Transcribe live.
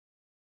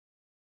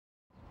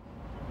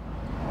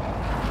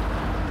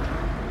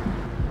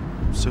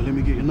So let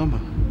me get your number.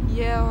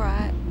 Yeah,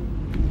 alright.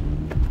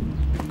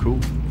 Cool.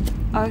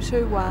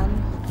 021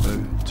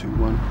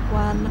 021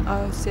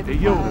 1075. Hey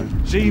yo,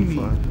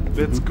 Jamie,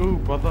 let's go,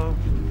 brother.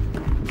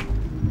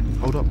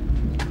 Hold up.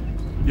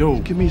 Yo,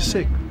 Give me a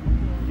sec.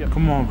 yeah,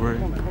 come on, bro.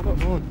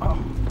 Hold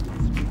on.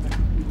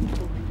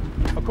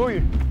 I'll call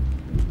you.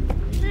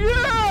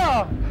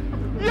 Yeah!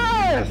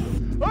 Yes!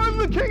 I'm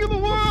the king of the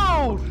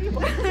world!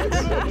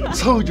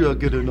 Told you I'd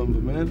get her number,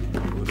 man.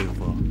 Whatever.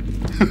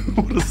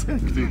 What a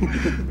sack, dude.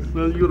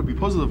 Man, you gotta be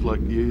positive like,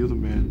 yeah, you're the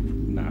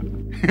man. Nah.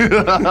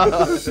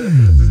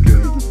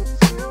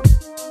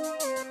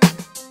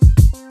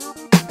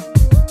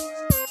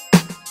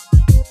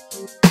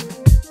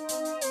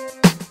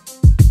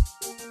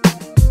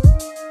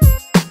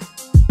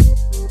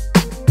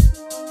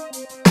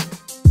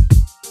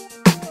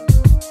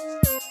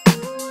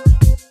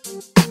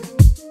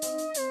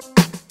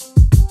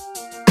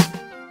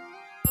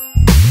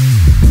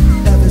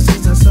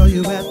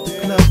 You at the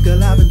club,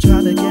 girl, I've been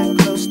trying to get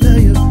close to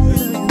you.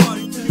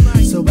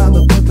 So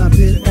I'ma put my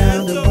bit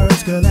down the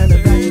words, girl, and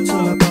invite you to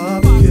my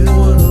barbecue.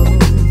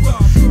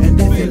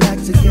 And if you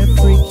like to get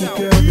freaky,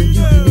 girl, then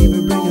you can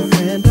even bring a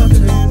friend up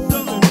too.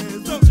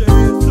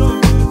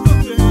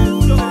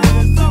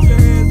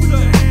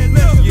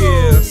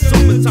 Yeah,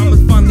 summertime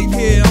is finally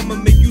here. I'ma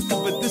make use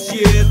of it this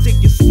year.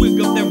 Take your swig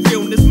of that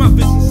realness, my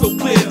vision's so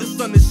clear. The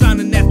sun is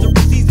shining after a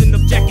season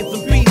of jackets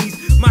and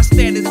beanies. My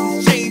status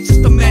has changed,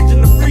 just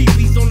imagine the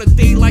freebies. On a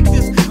day like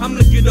this, I'm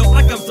looking up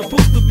like I'm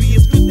supposed to be.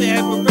 It's good to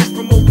have a rest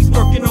from always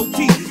working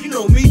OT. You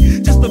know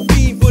me, just a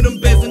fiend for them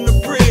beds in the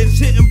fridge.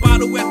 Hitting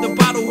bottle after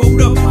bottle,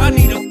 hold up, I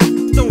need a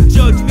don't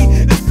judge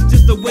me, this is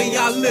just the way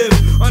I live.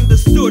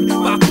 Understood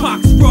by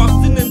Pakkz,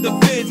 frosting in the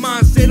vid.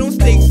 Mindset on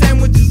steak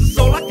sandwiches is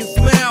all I can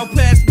smell.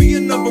 Pass me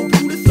another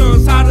brew, the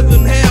sun's hotter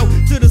than hell.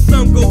 Till the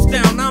sun goes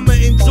down, I'ma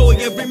enjoy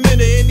every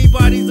minute.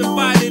 Anybody's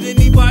invited,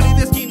 anybody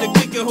that's keen to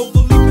kick it.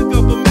 Hopefully pick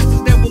up a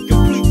message that will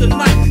complete the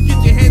night. Get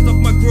your hands off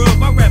my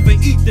grub, I'd rather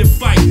eat than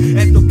fight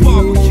at the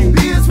barbecue.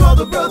 B is for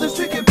the brothers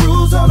drinking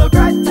brews on a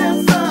bright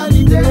and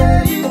sunny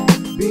day.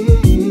 B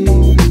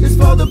is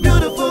for the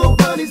beautiful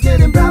bunnies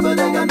getting brown but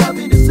they got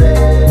nothing to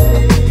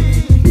say.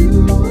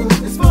 Q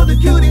is for the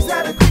cuties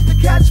that are quick to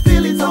catch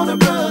feelings on a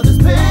brother's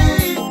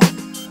pay.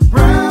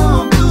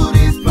 Brown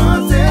beauties,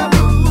 blondes and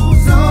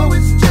blues, oh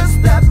it's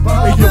just that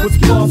barbecue. Hey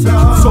yo, it's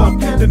barbecue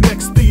talk, the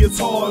next day it's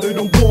harder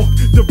to walk.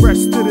 The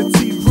rest of the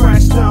team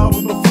crashed out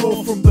on the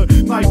floor from the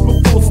night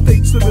before.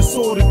 States of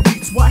disordered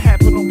beats, what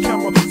happened on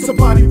camera?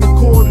 Somebody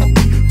recorded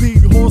me,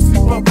 big horsey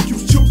barbecue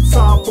shoot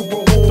time for a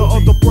whole. The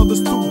other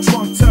brothers too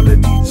drunk, telling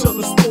each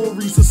other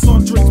stories. The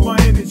sun drains my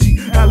energy,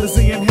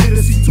 Alizé and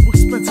Hennessy too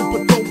expensive,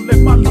 but don't let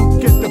my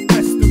look get the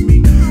best of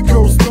me.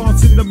 Girls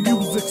dancing, the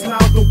music's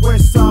loud, the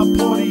west side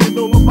party and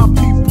all of my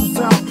people's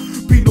out.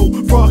 Albino,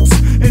 Rahxx,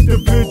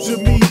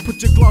 NDVJ.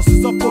 Put your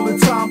glasses up all the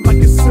time like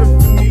a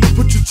symphony.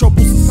 Put your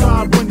troubles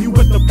aside when you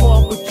at the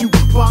barbecue.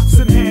 Box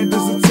in hand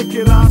is a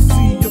ticket, I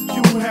see a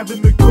few having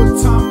a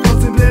good time,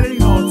 cause it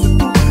ain't hard to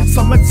do.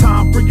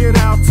 Summertime, bring it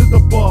out to the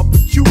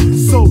barbecue.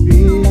 So B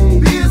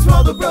is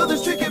for the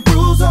brothers drinking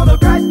brews on a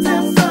bright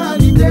and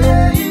sunny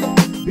day.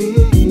 B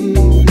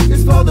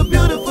is for the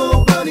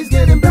beautiful bunnies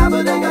getting brown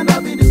but they got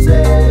nothing to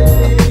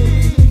say.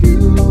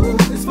 Q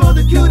is for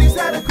the cuties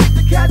that are quick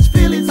to catch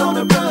feelings on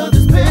a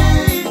brother's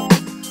pay.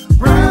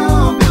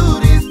 Brown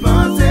beauties,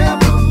 blondes and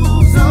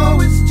blues, oh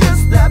it's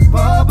just that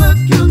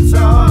barbecue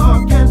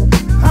talk. And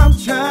I'm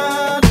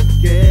trying to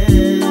get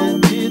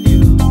with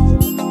you,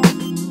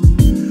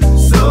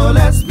 so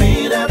let's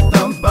meet at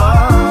the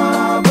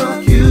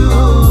barbecue.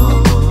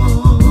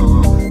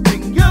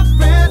 Bring your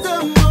friends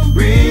and we'll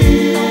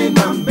bring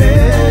my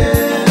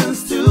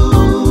bands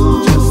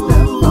too. Just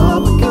that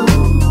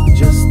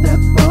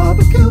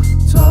barbecue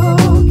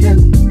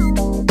talking.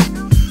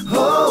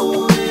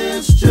 Oh,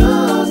 it's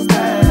just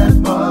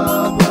that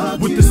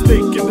barbecue. with the steak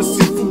and the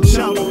seafood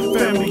chowder,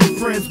 family and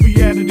friends, we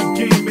added a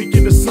game,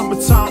 making the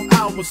summertime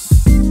hours.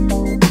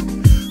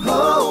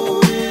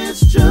 Oh,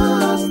 it's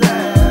just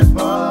that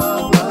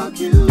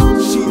barbecue.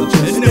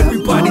 And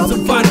everybody's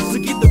invited, so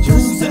get the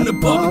brews and the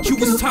barbecue.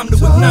 It's time to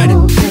ignite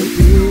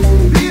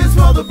it. B is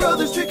for the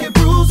brothers